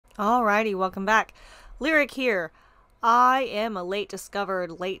Alrighty, welcome back. Lyric here. I am a late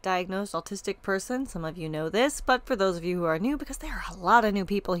discovered, late diagnosed autistic person. Some of you know this, but for those of you who are new, because there are a lot of new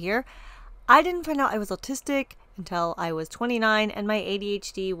people here, I didn't find out I was autistic until I was 29, and my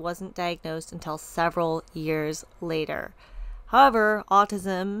ADHD wasn't diagnosed until several years later. However,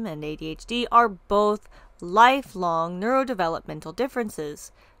 autism and ADHD are both lifelong neurodevelopmental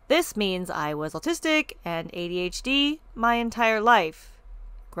differences. This means I was autistic and ADHD my entire life.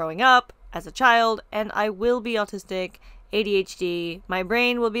 Growing up as a child, and I will be autistic, ADHD, my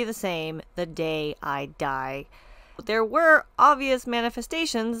brain will be the same the day I die. There were obvious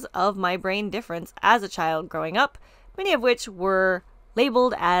manifestations of my brain difference as a child growing up, many of which were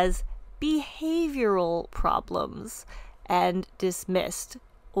labeled as behavioral problems and dismissed,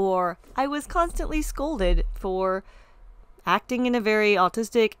 or I was constantly scolded for acting in a very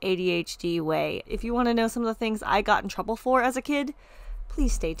autistic ADHD way. If you want to know some of the things I got in trouble for as a kid,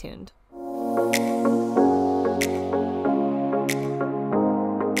 please stay tuned.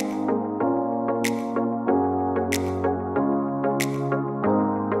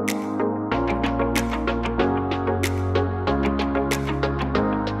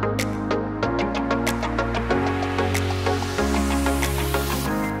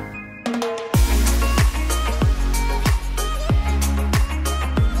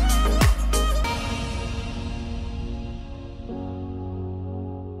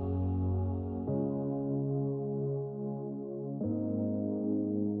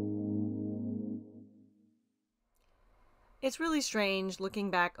 It's really strange looking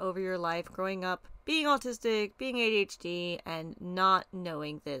back over your life growing up, being autistic, being ADHD, and not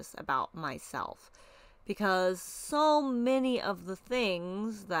knowing this about myself. Because so many of the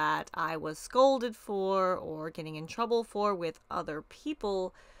things that I was scolded for or getting in trouble for with other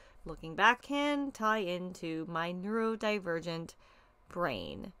people, looking back, can tie into my neurodivergent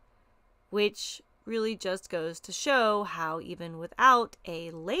brain. Which really just goes to show how even without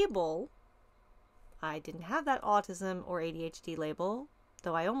a label, I didn't have that autism or ADHD label,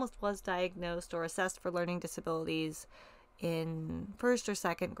 though I almost was diagnosed or assessed for learning disabilities in first or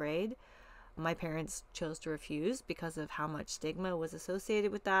second grade. My parents chose to refuse because of how much stigma was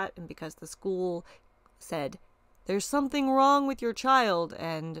associated with that, and because the school said, "There's something wrong with your child,"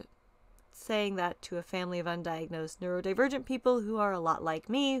 and saying that to a family of undiagnosed neurodivergent people who are a lot like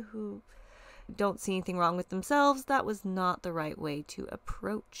me, who don't see anything wrong with themselves, that was not the right way to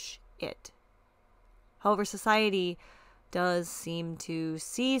approach it. However, society does seem to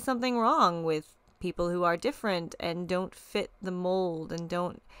see something wrong with people who are different and don't fit the mold and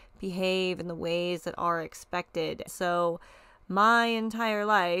don't behave in the ways that are expected. So my entire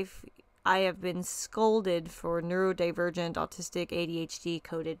life, I have been scolded for neurodivergent, autistic,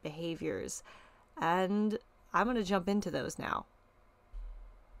 ADHD-coded behaviors. And I'm going to jump into those now.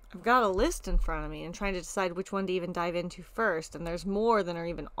 I've got a list in front of me and trying to decide which one to even dive into first, and there's more than are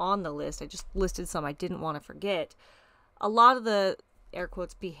even on the list. I just listed some I didn't want to forget. A lot of the, air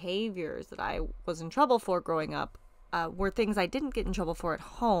quotes, behaviors that I was in trouble for growing up were things I didn't get in trouble for at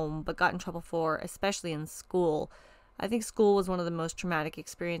home, but got in trouble for especially in school. I think school was one of the most traumatic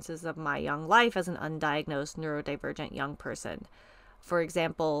experiences of my young life as an undiagnosed neurodivergent young person. For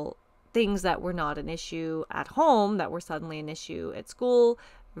example, things that were not an issue at home that were suddenly an issue at school.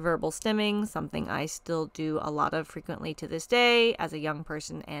 Verbal stimming, something I still do a lot of frequently to this day as a young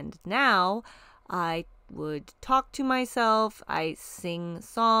person, and now I would talk to myself, I sing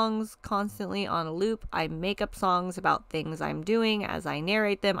songs constantly on a loop, I make up songs about things I'm doing as I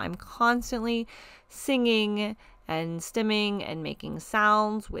narrate them. I'm constantly singing and stimming and making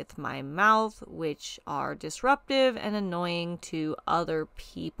sounds with my mouth, which are disruptive and annoying to other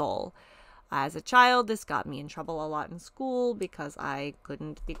people. As a child, this got me in trouble a lot in school because I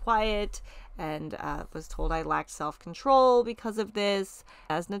couldn't be quiet and was told I lacked self-control because of this.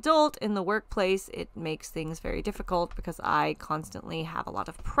 As an adult in the workplace, it makes things very difficult because I constantly have a lot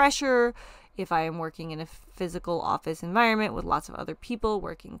of pressure if I am working in a physical office environment with lots of other people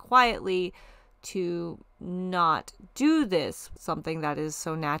working quietly to not do this, something that is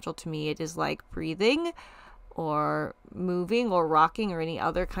so natural to me. It is like breathing or moving or rocking or any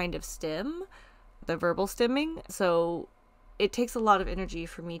other kind of stim, the verbal stimming. So it takes a lot of energy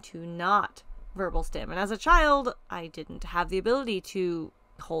for me to not verbal stim. And as a child, I didn't have the ability to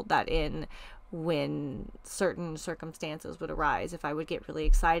hold that in when certain circumstances would arise. If I would get really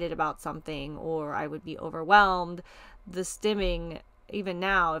excited about something or I would be overwhelmed, the stimming, even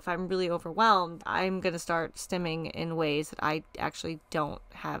now, if I'm really overwhelmed, I'm going to start stimming in ways that I actually don't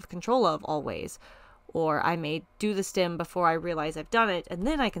have control of always. Or I may do the stim before I realize I've done it, and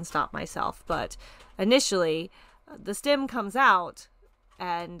then I can stop myself. But initially, the stim comes out,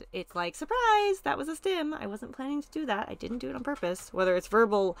 and it's like, surprise, that was a stim. I wasn't planning to do that. I didn't do it on purpose, whether it's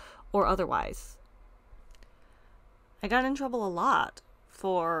verbal or otherwise. I got in trouble a lot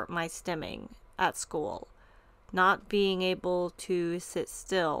for my stimming at school. Not being able to sit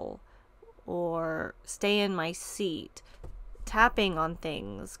still or stay in my seat, tapping on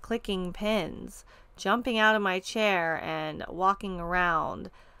things, clicking pins, jumping out of my chair and walking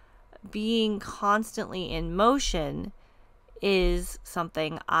around, being constantly in motion is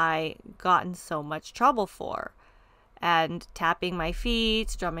something I got in so much trouble for. And tapping my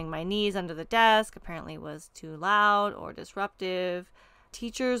feet, drumming my knees under the desk apparently was too loud or disruptive.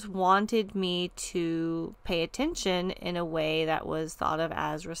 Teachers wanted me to pay attention in a way that was thought of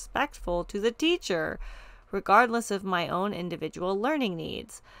as respectful to the teacher, regardless of my own individual learning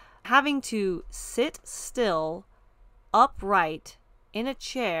needs. Having to sit still, upright, in a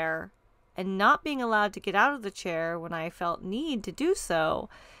chair, and not being allowed to get out of the chair when I felt need to do so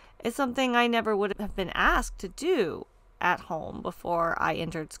is something I never would have been asked to do at home before I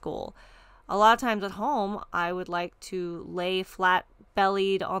entered school. A lot of times at home, I would like to lay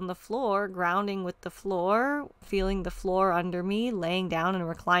flat-bellied on the floor, grounding with the floor, feeling the floor under me, laying down in a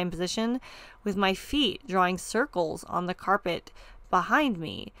reclined position, with my feet drawing circles on the carpet behind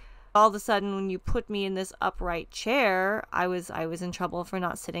me. All of a sudden, when you put me in this upright chair, I was in trouble for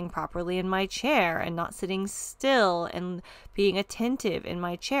not sitting properly in my chair and not sitting still and being attentive in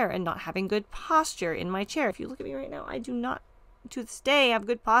my chair and not having good posture in my chair. If you look at me right now, I do not, to this day, have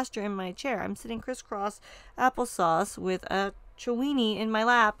good posture in my chair. I'm sitting crisscross applesauce with a chewini in my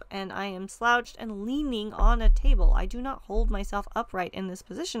lap, and I am slouched and leaning on a table. I do not hold myself upright in this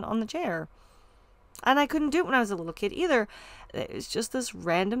position on the chair. And I couldn't do it when I was a little kid either. It was just this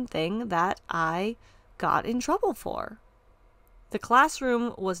random thing that I got in trouble for. The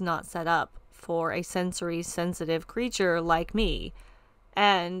classroom was not set up for a sensory sensitive creature like me.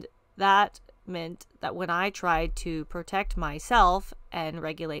 And that meant that when I tried to protect myself and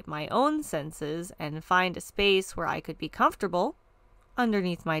regulate my own senses and find a space where I could be comfortable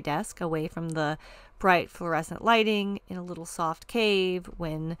underneath my desk, away from the bright fluorescent lighting, in a little soft cave,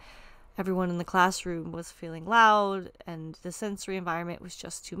 when everyone in the classroom was feeling loud and the sensory environment was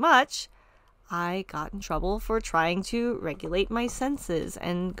just too much, I got in trouble for trying to regulate my senses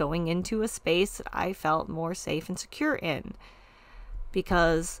and going into a space that I felt more safe and secure in.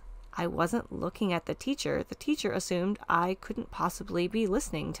 Because I wasn't looking at the teacher. The teacher assumed I couldn't possibly be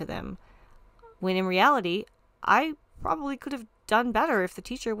listening to them, when in reality, I probably could have done better if the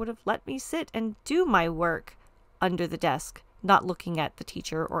teacher would have let me sit and do my work under the desk, not looking at the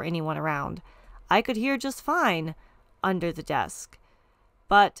teacher or anyone around. I could hear just fine under the desk.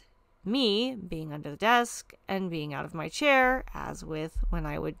 But me being under the desk and being out of my chair, as with when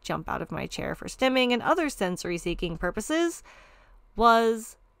I would jump out of my chair for stimming and other sensory-seeking purposes,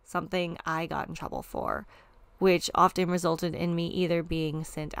 was something I got in trouble for, which often resulted in me either being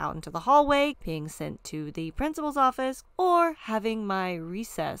sent out into the hallway, being sent to the principal's office, or having my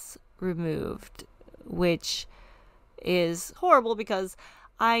recess removed, which is horrible because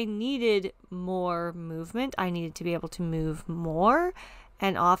I needed more movement. I needed to be able to move more,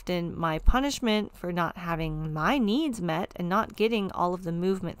 and often my punishment for not having my needs met and not getting all of the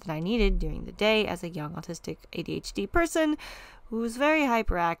movement that I needed during the day as a young autistic ADHD person who was very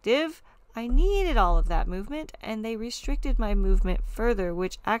hyperactive, I needed all of that movement, and they restricted my movement further,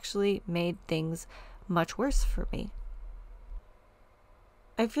 which actually made things much worse for me.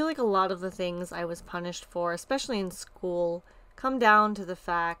 I feel like a lot of the things I was punished for, especially in school, come down to the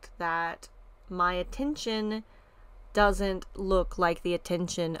fact that my attention doesn't look like the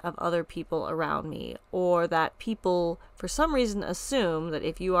attention of other people around me, or that people, for some reason, assume that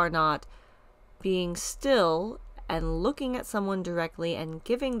if you are not being still and looking at someone directly and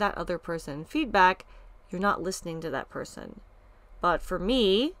giving that other person feedback, you're not listening to that person. But for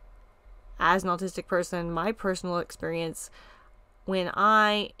me, as an autistic person, my personal experience, when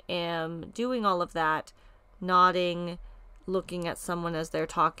I am doing all of that, nodding, looking at someone as they're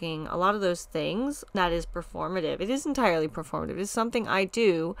talking, a lot of those things, that is performative. It is entirely performative. It is something I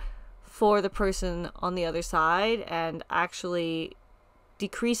do for the person on the other side, and actually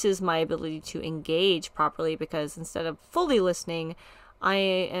decreases my ability to engage properly, because instead of fully listening, I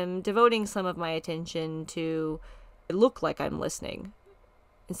am devoting some of my attention to look like I'm listening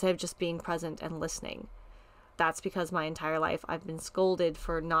instead of just being present and listening. That's because my entire life I've been scolded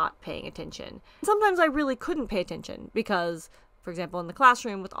for not paying attention. Sometimes I really couldn't pay attention because, for example, in the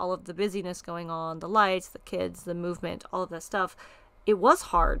classroom with all of the busyness going on, the lights, the kids, the movement, all of that stuff, it was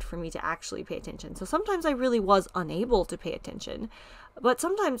hard for me to actually pay attention. So sometimes I really was unable to pay attention, but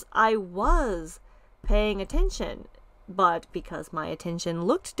sometimes I was paying attention. But because my attention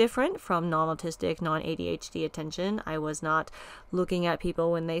looked different from non-autistic, non-ADHD attention, I was not looking at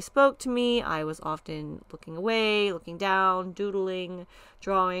people when they spoke to me. I was often looking away, looking down, doodling,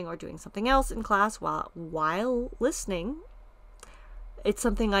 drawing, or doing something else in class while listening. It's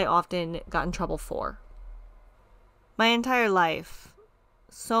something I often got in trouble for. My entire life,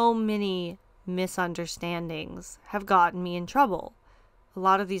 so many misunderstandings have gotten me in trouble. A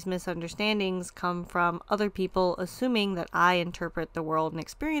lot of these misunderstandings come from other people assuming that I interpret the world and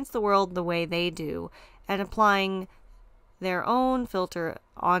experience the world the way they do, and applying their own filter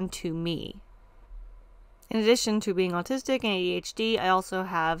onto me. In addition to being autistic and ADHD, I also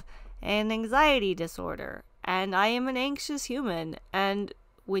have an anxiety disorder, and I am an anxious human. And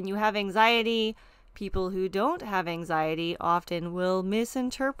when you have anxiety, people who don't have anxiety often will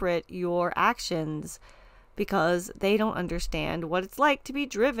misinterpret your actions because they don't understand what it's like to be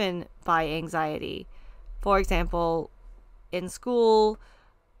driven by anxiety. For example, in school,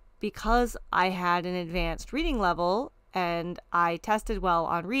 because I had an advanced reading level and I tested well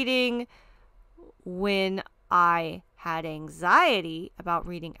on reading, when I had anxiety about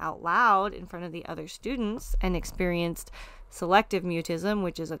reading out loud in front of the other students and experienced selective mutism,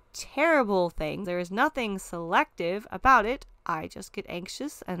 which is a terrible thing. There is nothing selective about it. I just get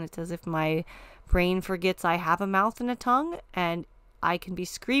anxious, and it's as if my brain forgets I have a mouth and a tongue, and I can be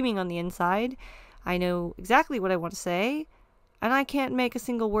screaming on the inside. I know exactly what I want to say, and I can't make a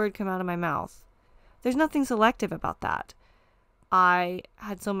single word come out of my mouth. There's nothing selective about that. I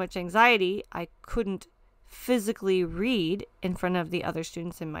had so much anxiety, I couldn't physically read in front of the other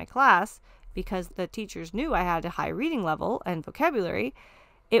students in my class because the teachers knew I had a high reading level and vocabulary.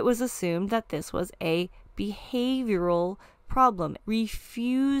 It was assumed that this was a behavioral problem,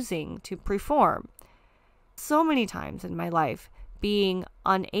 refusing to perform. So many times in my life, being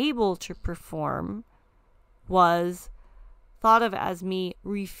unable to perform was thought of as me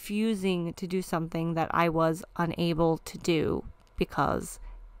refusing to do something that I was unable to do because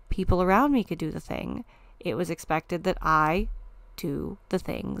people around me could do the thing. It was expected that I do the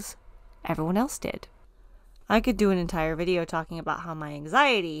things everyone else did. I could do an entire video talking about how my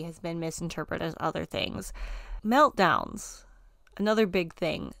anxiety has been misinterpreted as other things. Meltdowns, another big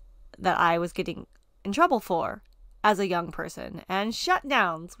thing that I was getting in trouble for as a young person, and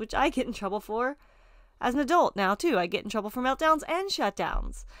shutdowns, which I get in trouble for as an adult now too. I get in trouble for meltdowns and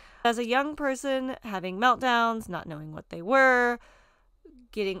shutdowns. As a young person, having meltdowns, not knowing what they were,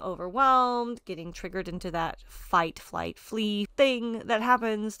 getting overwhelmed, getting triggered into that fight, flight, flee thing that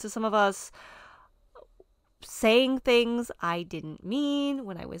happens to some of us, saying things I didn't mean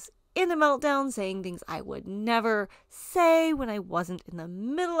when I was in a meltdown, saying things I would never say when I wasn't in the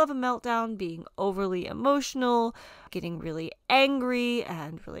middle of a meltdown, being overly emotional, getting really angry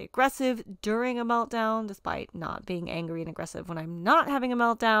and really aggressive during a meltdown, despite not being angry and aggressive when I'm not having a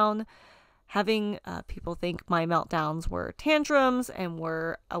meltdown, having people think my meltdowns were tantrums and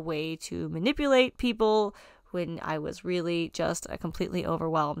were a way to manipulate people when I was really just a completely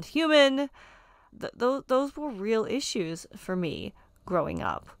overwhelmed human. Those were real issues for me growing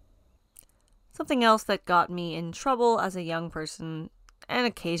up. Something else that got me in trouble as a young person, and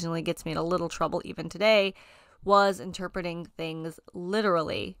occasionally gets me in a little trouble even today, was interpreting things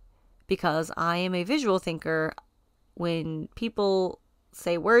literally. Because I am a visual thinker, when people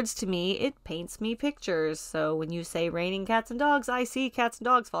say words to me, it paints me pictures. So when you say raining cats and dogs, I see cats and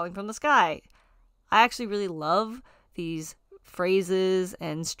dogs falling from the sky. I actually really love these phrases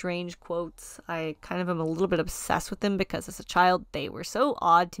and strange quotes. I kind of am a little bit obsessed with them because as a child they were so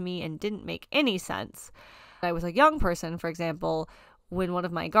odd to me and didn't make any sense. I was a young person, for example, when one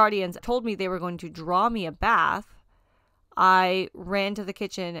of my guardians told me they were going to draw me a bath, I ran to the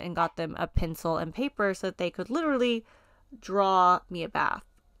kitchen and got them a pencil and paper so that they could literally draw me a bath.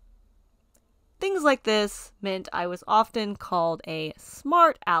 Things like this meant I was often called a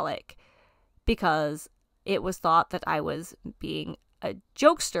smart aleck because it was thought that I was being a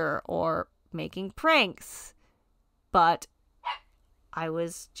jokester or making pranks. But I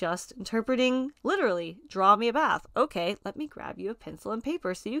was just interpreting literally, draw me a bath. Okay, let me grab you a pencil and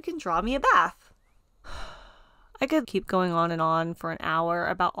paper so you can draw me a bath. I could keep going on and on for an hour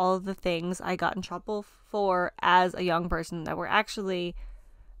about all of the things I got in trouble for as a young person that were actually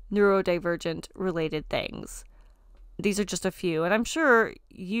neurodivergent related things. These are just a few, and I'm sure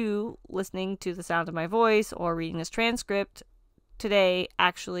you, listening to the sound of my voice or reading this transcript today,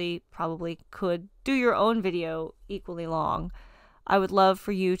 actually probably could do your own video equally long. I would love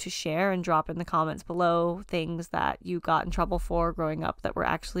for you to share and drop in the comments below things that you got in trouble for growing up that were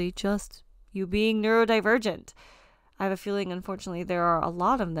actually just you being neurodivergent. I have a feeling, unfortunately, there are a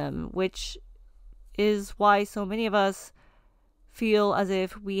lot of them, which is why so many of us feel as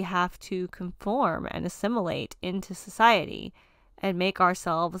if we have to conform and assimilate into society and make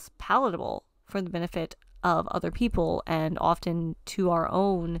ourselves palatable for the benefit of other people and often to our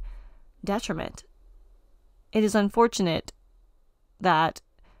own detriment. It is unfortunate that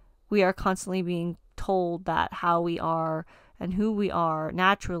we are constantly being told that how we are and who we are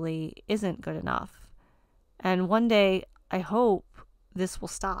naturally isn't good enough. And one day, I hope this will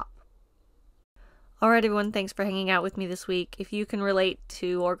stop. Alright, everyone, thanks for hanging out with me this week. If you can relate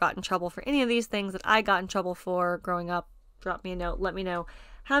to or got in trouble for any of these things that I got in trouble for growing up, drop me a note. Let me know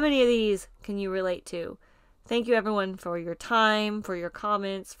how many of these can you relate to. Thank you, everyone, for your time, for your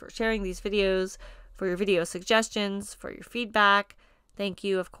comments, for sharing these videos, for your video suggestions, for your feedback. Thank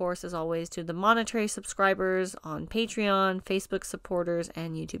you, of course, as always, to the monetary subscribers on Patreon, Facebook supporters,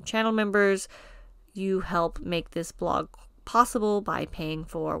 and YouTube channel members. You help make this blog possible by paying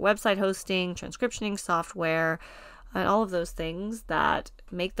for website hosting, transcriptioning software, and all of those things that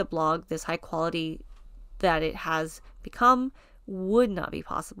make the blog this high quality that it has become would not be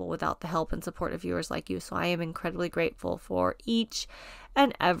possible without the help and support of viewers like you. So I am incredibly grateful for each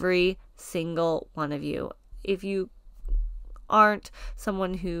and every single one of you. If you aren't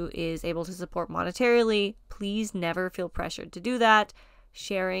someone who is able to support monetarily, please never feel pressured to do that.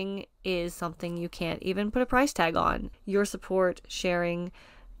 Sharing is something you can't even put a price tag on. Your support, sharing,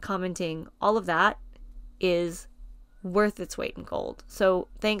 commenting, all of that is worth its weight in gold. So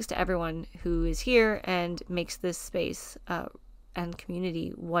thanks to everyone who is here and makes this space and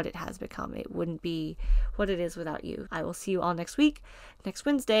community what it has become. It wouldn't be what it is without you. I will see you all next week, next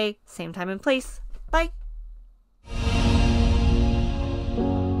Wednesday, same time and place. Bye!